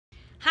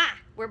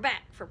we're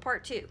back for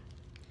part 2.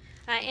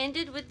 I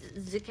ended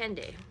with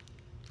Zakende.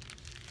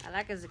 I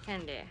like a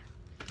Zakende.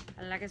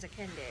 I like a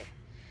Zakende.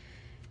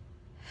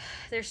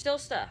 There's still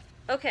stuff.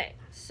 Okay,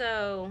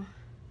 so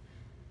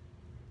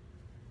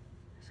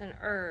it's an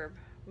herb,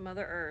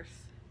 Mother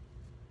Earth,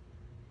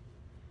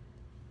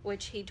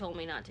 which he told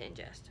me not to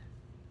ingest.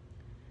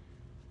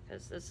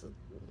 Because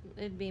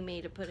it'd be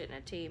me to put it in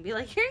a tea and be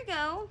like, here you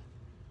go.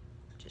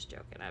 Just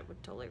joking. I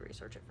would totally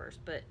research it first,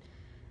 but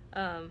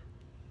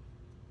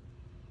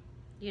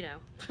you know,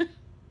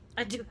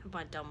 I do have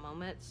my dumb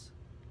moments.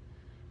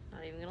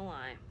 Not even gonna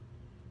lie.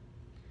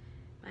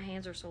 My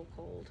hands are so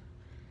cold.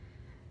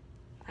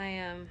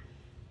 I'm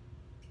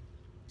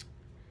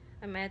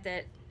at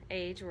that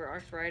age where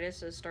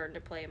arthritis is starting to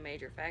play a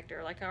major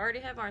factor. Like, I already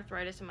have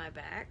arthritis in my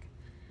back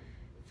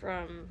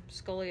from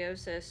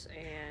scoliosis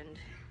and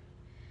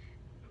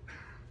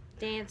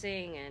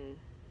dancing and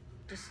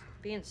just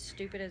being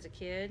stupid as a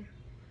kid.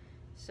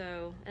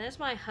 So, and that's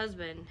my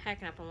husband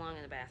hacking up along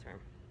in the bathroom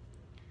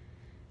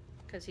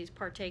because he's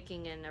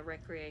partaking in a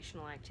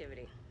recreational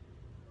activity,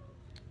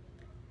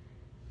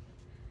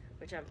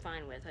 which I'm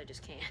fine with. I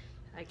just can't.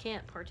 I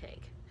can't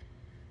partake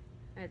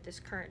at this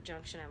current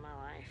junction in my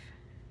life.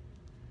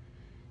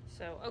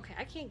 So, okay,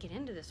 I can't get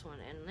into this one,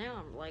 and now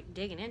I'm like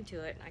digging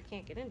into it, and I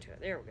can't get into it.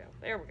 There we go.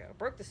 There we go.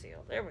 Broke the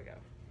seal. There we go.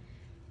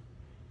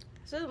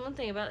 So the one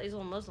thing about these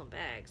little Muslim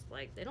bags,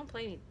 like, they don't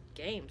play any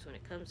games when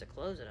it comes to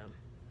closing them.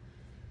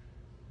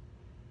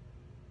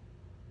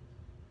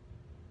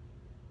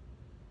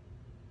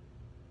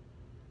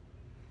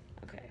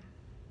 Okay.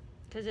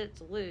 Because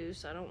it's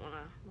loose, I don't want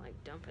to, like,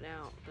 dump it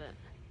out, but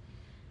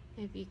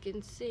if you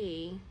can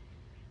see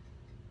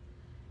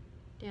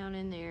down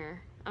in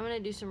there, I'm going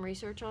to do some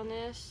research on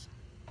this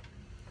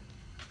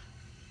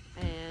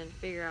and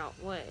figure out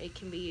what it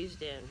can be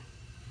used in.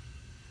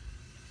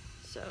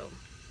 So,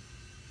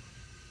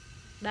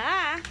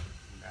 bye.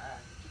 Bye.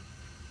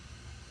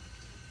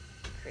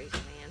 Crazy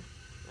man.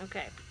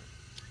 Okay.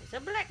 It's a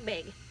black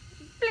bag.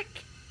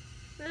 Blick.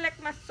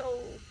 Like my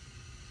soul.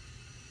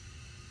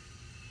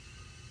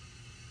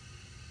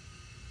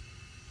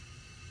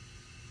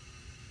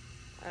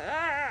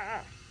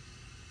 Ah.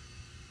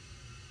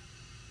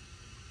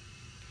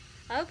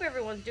 I hope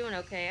everyone's doing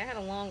okay. I had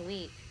a long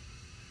week.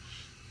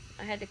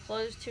 I had to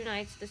close 2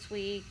 nights this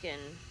week,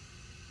 and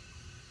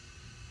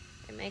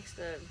it makes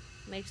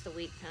the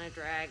week kind of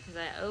drag because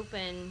I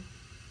open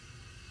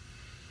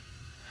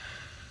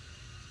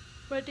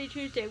Monday,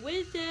 Tuesday,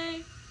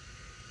 Wednesday,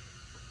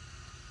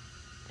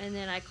 and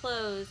then I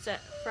close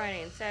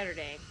Friday and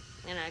Saturday,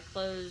 and I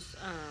close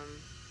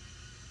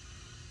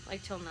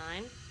like till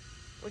 9,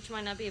 which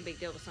might not be a big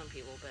deal to some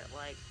people, but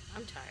like,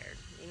 I'm tired,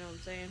 you know what I'm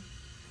saying?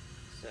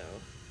 So,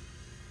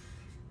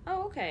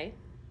 oh, okay.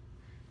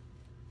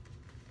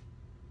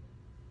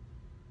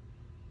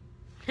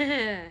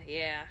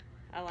 Yeah,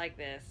 I like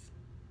this.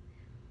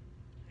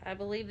 I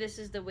believe this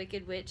is the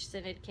Wicked Witch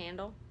scented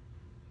candle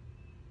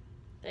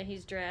that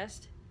he's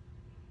dressed.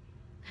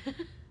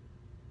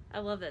 I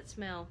love that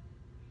smell.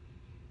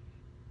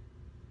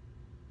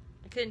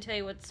 I couldn't tell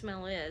you what the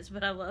smell is,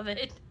 but I love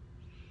it.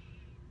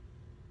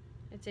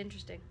 It's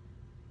interesting.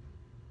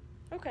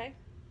 Okay.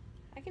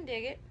 I can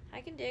dig it.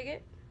 I can dig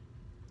it.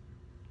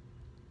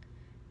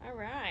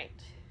 Alright.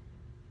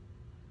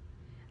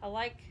 I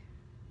like...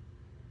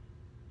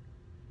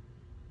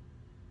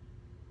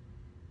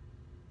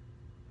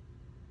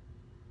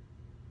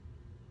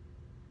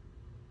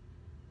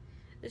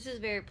 This is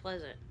very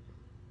pleasant.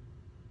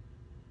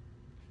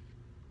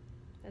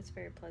 That's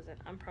very pleasant.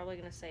 I'm probably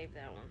going to save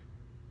that one.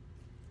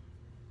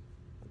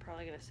 I'm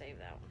probably going to save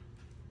that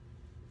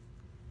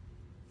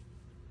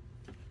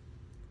one.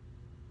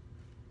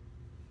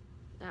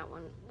 That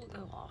one will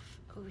go off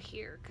over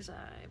here because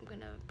I'm going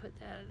to put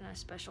that in a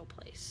special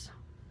place.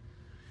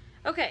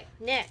 Okay,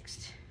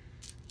 next.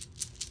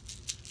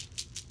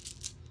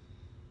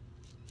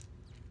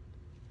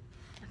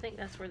 I think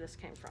that's where this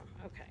came from.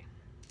 Okay.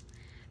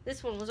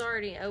 This one was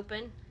already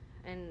open,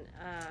 and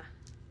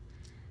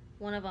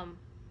one of them,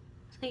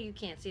 you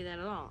can't see that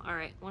at all.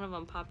 Alright, one of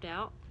them popped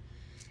out.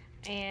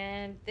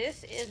 And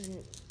this is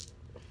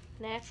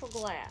natural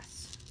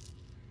glass.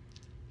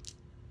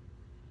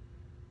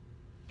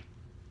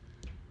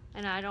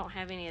 And I don't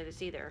have any of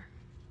this either.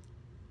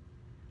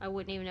 I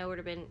wouldn't even know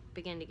where to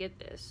begin to get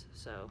this.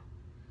 So,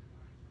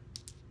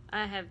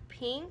 I have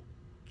pink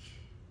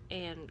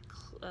and,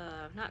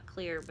 not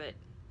clear, but,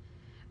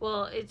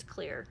 well, it's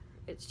clear.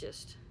 It's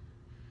just,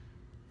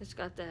 it's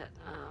got that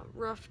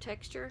rough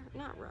texture.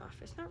 Not rough.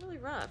 It's not really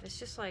rough. It's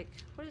just like,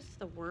 what is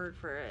the word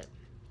for it?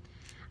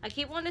 I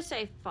keep wanting to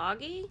say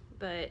foggy,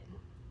 but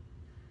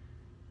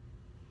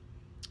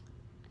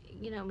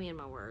you know me and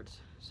my words.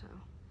 So,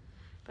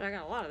 but I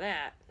got a lot of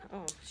that.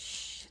 Oh,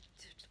 shit.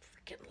 It's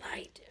freaking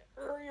light.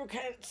 You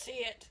can't see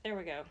it. There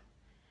we go.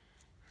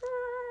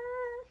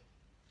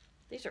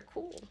 These are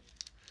cool.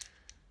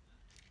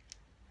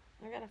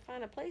 I gotta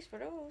find a place for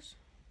those.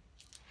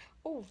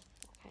 Oh,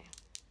 okay.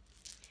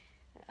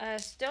 I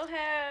still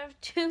have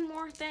 2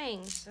 more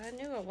things. I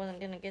knew I wasn't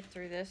going to get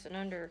through this in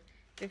under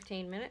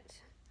 15 minutes.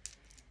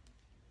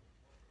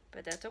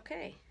 But that's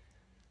okay.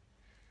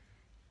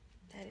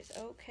 That is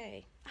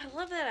okay. I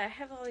love that I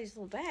have all these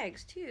little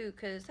bags too,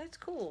 because that's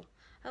cool.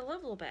 I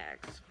love little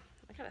bags.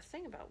 I got a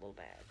thing about little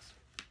bags.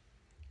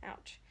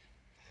 Ouch.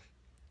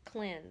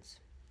 Cleanse.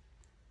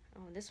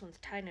 Oh, this one's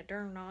tied in a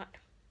darn knot.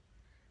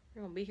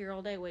 You're gonna be here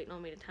all day waiting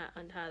on me to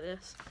untie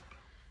this.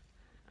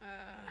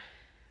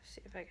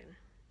 See if I can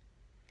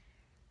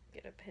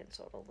get a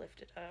pencil to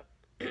lift it up.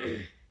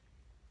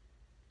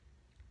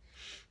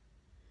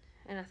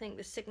 And I think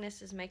the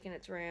sickness is making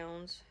its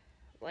rounds.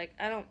 Like,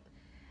 I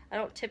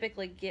don't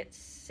typically get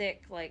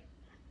sick, like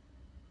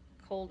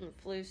cold and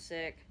flu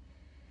sick.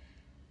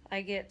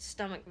 I get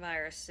stomach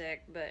virus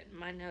sick, but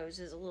my nose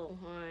is a little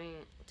high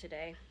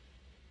today.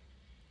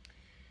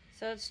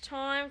 So it's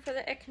time for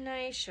the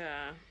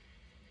echinacea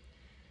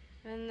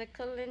and the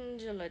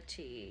calendula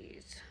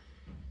teas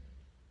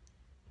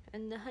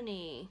and the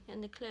honey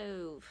and the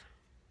clove,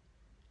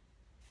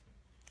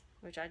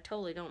 which I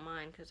totally don't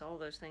mind because all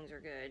those things are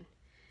good.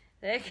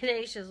 The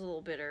echinacea is a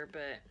little bitter,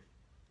 but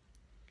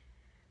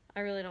I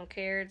really don't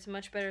care. It's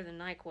much better than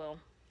NyQuil.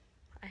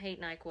 I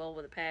hate NyQuil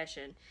with a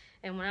passion.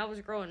 And when I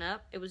was growing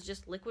up, it was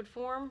just liquid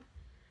form.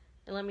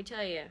 And let me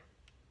tell you,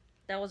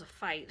 that was a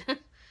fight.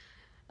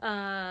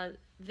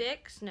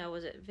 Vicks, no,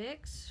 was it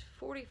Vicks?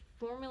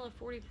 Formula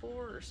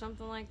 44 or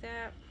something like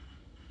that?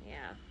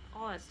 Yeah,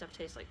 all that stuff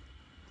tastes like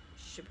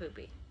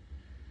shapoopy.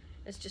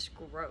 It's just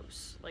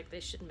gross. Like,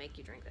 they shouldn't make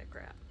you drink that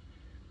crap.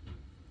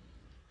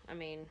 I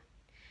mean,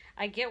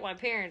 I get why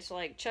parents,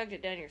 like, chugged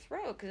it down your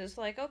throat, because it's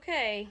like,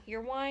 okay,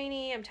 you're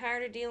whiny, I'm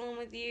tired of dealing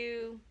with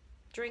you,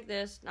 drink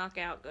this, knock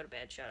out, go to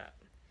bed, shut up.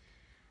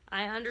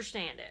 I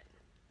understand it.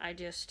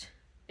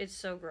 It's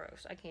so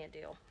gross. I can't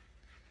deal.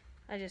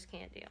 I just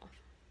can't deal.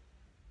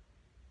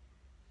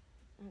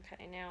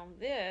 Okay, now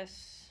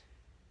this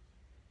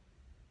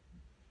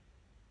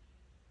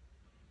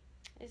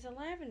is a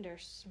lavender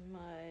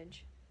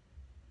smudge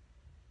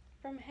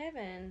from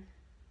heaven.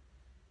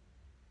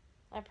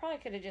 I probably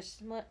could have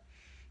just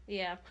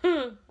yeah,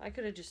 I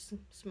could have just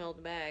smelled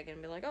the bag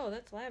and be like, oh,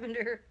 that's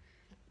lavender.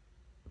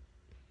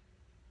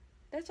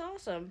 That's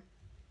awesome.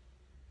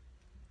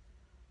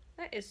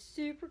 That is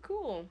super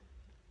cool.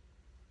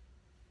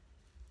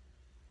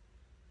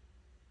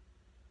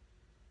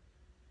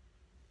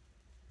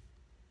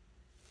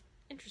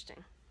 Interesting.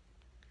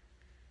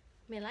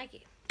 I mean, I like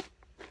it.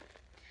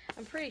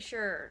 I'm pretty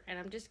sure, and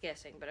I'm just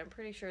guessing, but I'm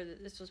pretty sure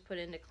that this was put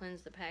in to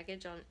cleanse the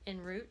package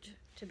en route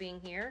to being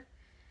here.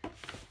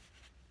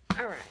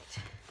 Alright.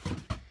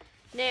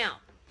 Now,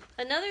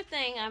 another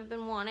thing I've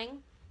been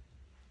wanting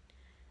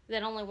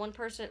that only one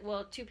person,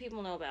 well, two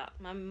people know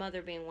about, my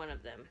mother being one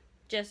of them,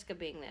 Jessica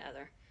being the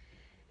other,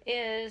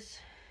 is,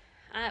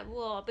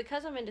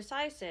 because I'm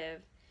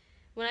indecisive,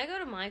 when I go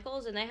to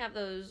Michael's and they have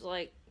those,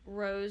 like,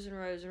 rows and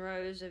rows and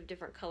rows of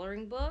different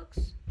coloring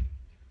books,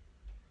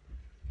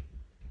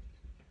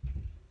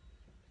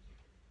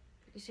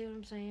 you see what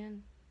I'm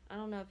saying? I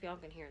don't know if y'all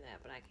can hear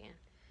that, but I can.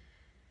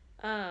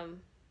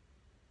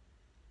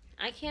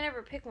 I can't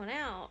ever pick one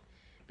out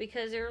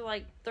because there are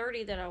like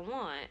 30 that I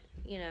want,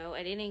 you know,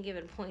 at any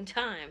given point in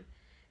time.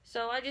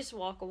 So I just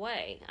walk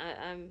away.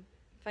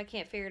 If I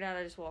can't figure it out,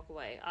 I just walk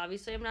away.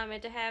 Obviously, I'm not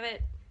meant to have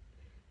it.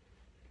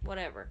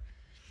 Whatever.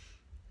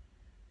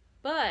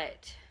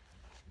 But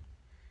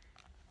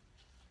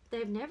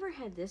they've never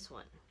had this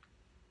one.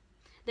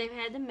 They've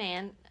had the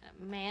mandalas.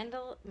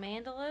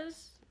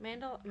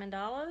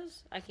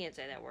 I can't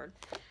say that word.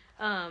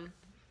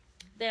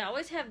 They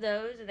always have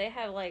those. They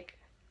have like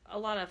a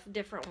lot of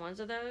different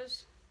ones of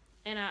those,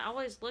 and I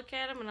always look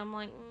at them and I'm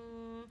like,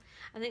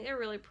 I think they're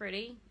really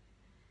pretty,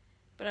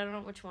 but I don't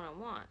know which one I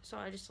want. So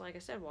I just, like I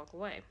said, walk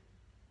away.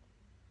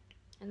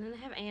 And then they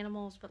have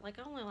animals, but like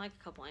I only like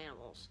a couple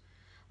animals,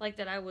 like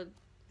that I would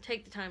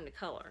take the time to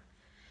color.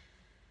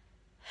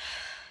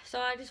 So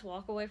I just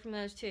walk away from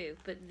those too.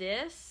 But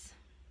this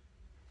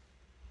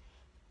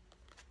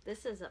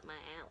is up my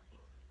alley.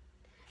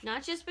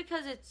 Not just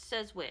because it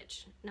says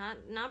witch,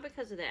 not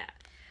because of that,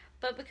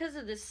 but because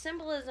of the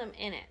symbolism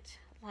in it.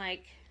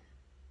 Like,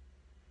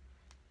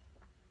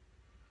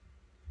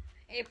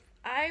 and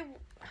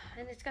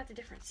it's got the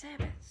different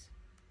Sabbaths.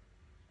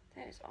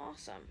 That is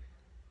awesome.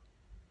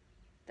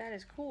 That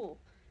is cool.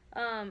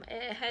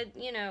 It had,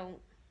 you know,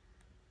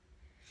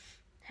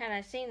 had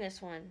I seen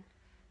this one,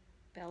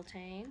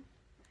 Beltane,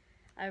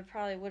 I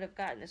probably would have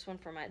gotten this one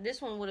for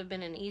this one would have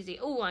been an easy,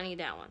 oh, I need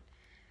that one.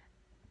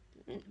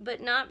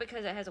 But not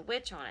because it has a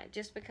witch on it,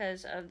 just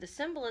because of the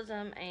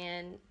symbolism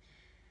and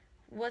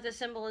what the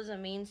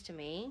symbolism means to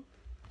me,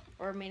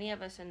 or many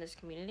of us in this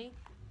community,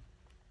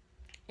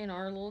 in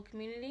our little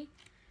community.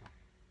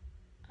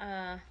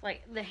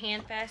 Like the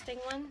hand fasting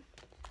one.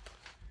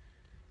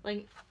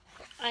 Like,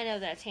 I know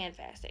that's hand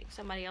fasting.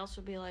 Somebody else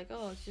would be like,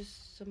 oh, it's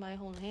just somebody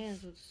holding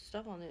hands with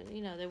stuff on it.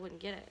 You know, they wouldn't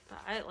get it. But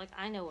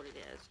I know what it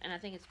is. And I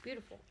think it's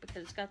beautiful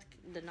because it's got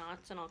the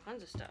knots and all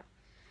kinds of stuff.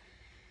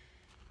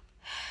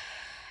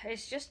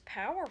 It's just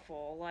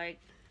powerful. Like,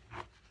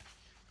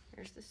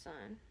 there's the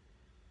sun.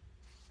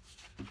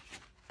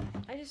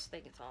 I just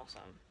think it's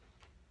awesome.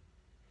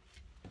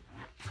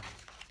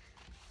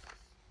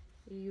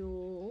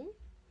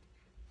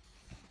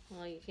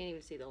 you can't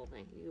even see the whole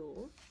thing.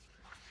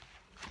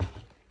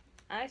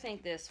 I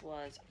think this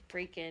was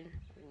freaking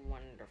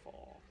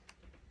wonderful.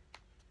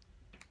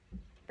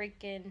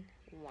 Freaking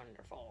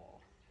wonderful.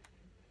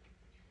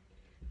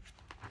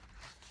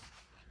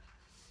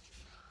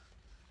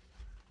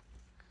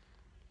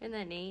 Isn't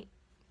that neat?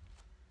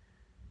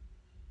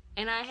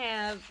 And I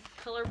have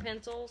color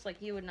pencils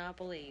like you would not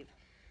believe.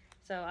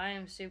 So I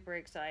am super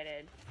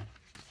excited.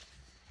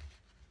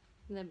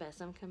 The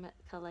Besom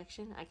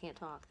collection. I can't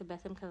talk. The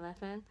Besom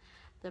collection.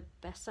 The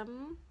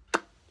Besom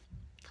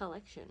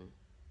collection.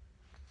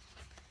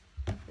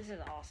 This is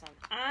awesome.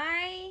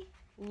 I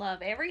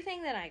love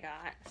everything that I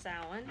got.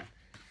 Samhain.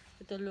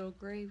 With the little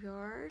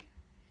graveyard.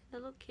 The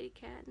little kitty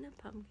cat and the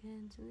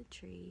pumpkins and the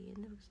tree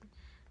and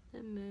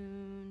the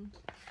moon.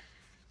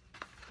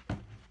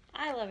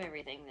 I love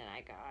everything that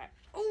I got.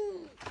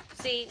 Ooh.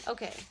 See?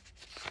 Okay.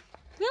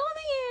 Middle of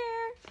the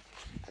year.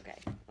 Okay.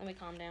 Let me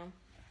calm down.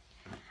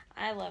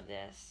 I love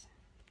this.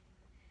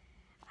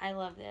 I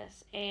love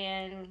this.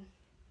 And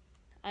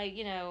I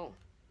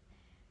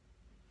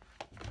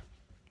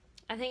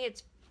think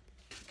it's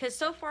because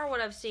so far what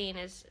I've seen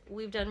is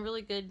we've done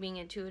really good being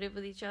intuitive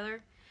with each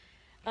other.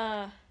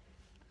 I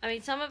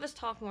mean, some of us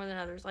talk more than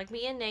others. Like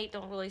me and Nate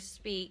don't really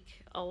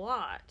speak a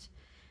lot,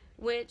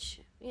 which,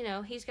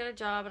 he's got a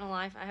job and a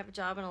life. I have a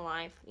job and a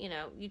life.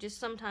 You just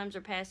sometimes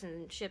are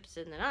passing ships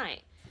in the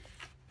night.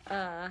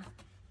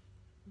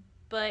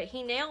 But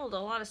he nailed a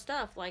lot of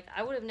stuff. Like,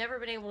 I would have never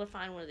been able to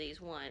find one of these,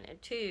 one.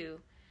 And two,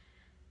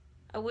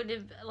 I would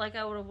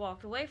have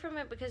walked away from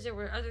it because there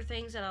were other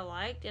things that I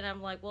liked. And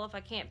I'm like, well, if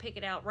I can't pick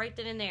it out right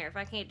then and there, if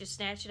I can't just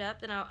snatch it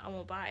up, then I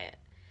won't buy it.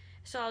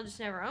 So I'll just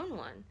never own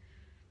one.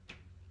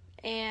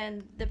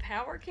 And the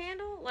power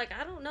candle, like,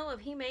 I don't know if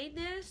he made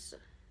this,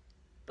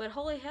 but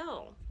holy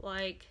hell,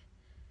 like,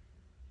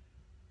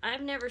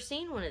 I've never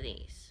seen one of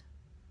these.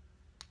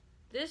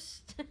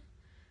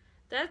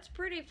 That's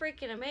pretty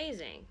freaking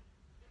amazing.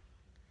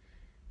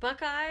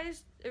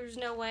 Buckeyes, there's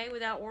no way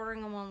without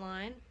ordering them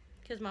online.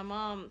 Because my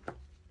mom,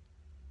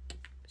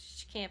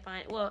 she can't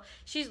find, well,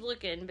 she's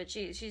looking, but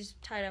she's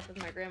tied up with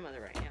my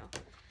grandmother right now.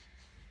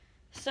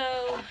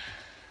 So,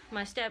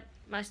 my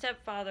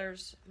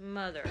stepfather's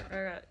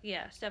mother,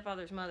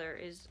 stepfather's mother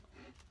is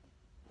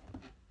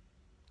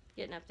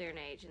getting up there in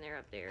age, and they're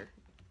up there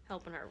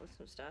helping her with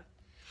some stuff.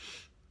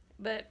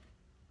 But,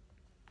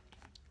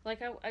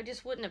 like, I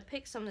just wouldn't have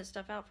picked some of this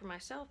stuff out for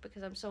myself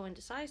because I'm so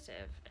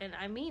indecisive. And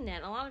I mean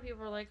that. A lot of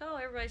people are like, oh,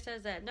 everybody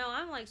says that. No,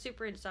 I'm, like,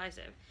 super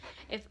indecisive.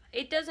 If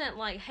it doesn't,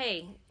 like,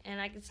 hey, and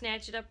I can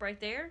snatch it up right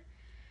there,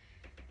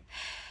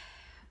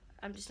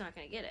 I'm just not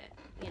going to get it,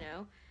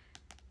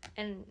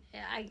 And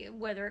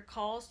whether it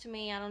calls to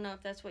me, I don't know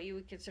if that's what you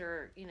would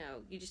consider,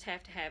 you just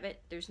have to have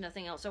it. There's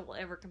nothing else that will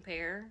ever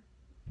compare.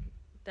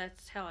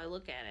 That's how I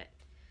look at it.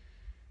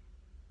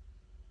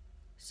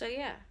 So,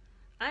 yeah.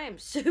 I am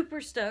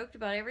super stoked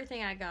about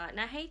everything I got. And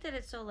I hate that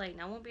it's so late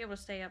and I won't be able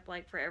to stay up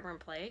like forever and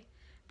play.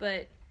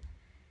 But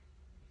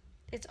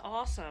it's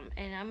awesome.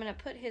 And I'm going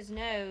to put his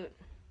note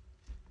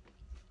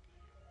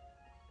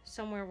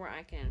somewhere where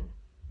I can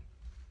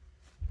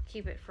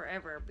keep it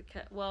forever.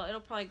 Because, well,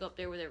 it'll probably go up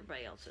there with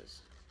everybody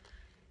else's.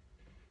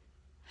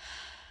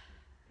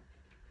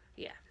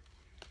 Yeah.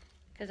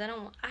 Because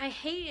I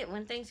hate it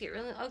when things get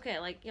really, okay,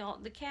 like,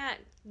 the cat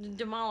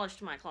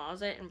demolished my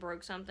closet and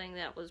broke something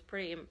that was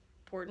pretty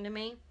important to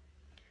me,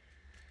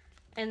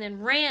 and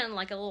then ran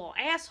like a little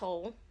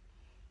asshole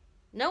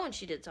knowing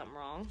she did something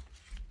wrong.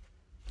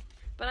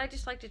 But I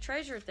just like to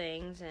treasure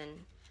things,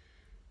 and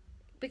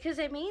because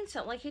it means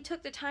something. Like, he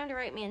took the time to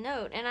write me a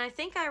note, and I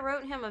think I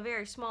wrote him a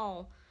very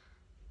small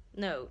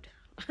note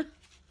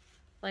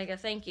like a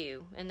thank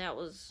you, and that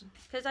was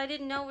because I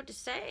didn't know what to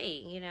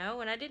say, and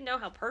I didn't know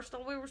how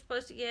personal we were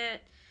supposed to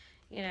get.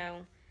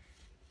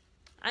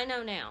 I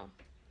know now,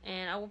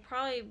 and I will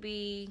probably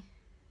be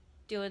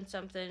doing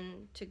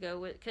something to go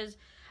with, because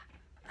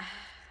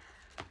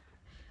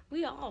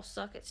we all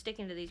suck at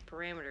sticking to these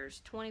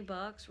parameters.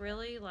 $20,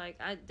 really? Like,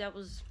 that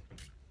was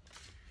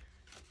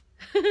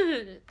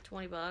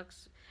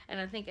 $20, and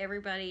I think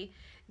everybody,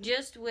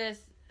 just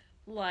with,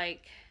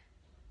 like,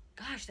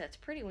 gosh, that's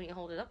pretty when you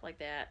hold it up like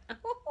that.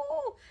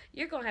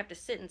 You're gonna have to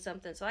sit in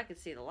something so I can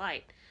see the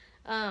light.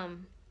 I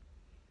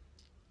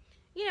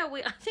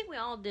think we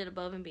all did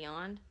above and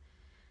beyond,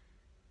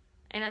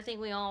 and I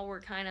think we all were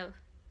kind of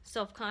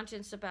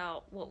self-conscious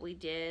about what we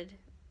did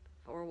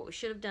or what we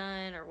should have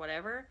done or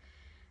whatever,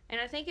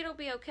 and I think it'll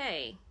be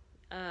okay.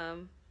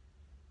 And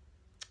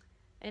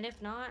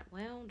if not,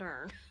 well,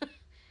 darn.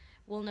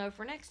 We'll know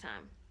for next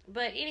time.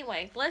 But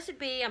anyway, blessed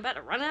be. I'm about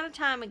to run out of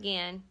time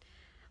again.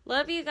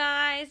 Love you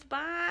guys.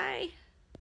 Bye.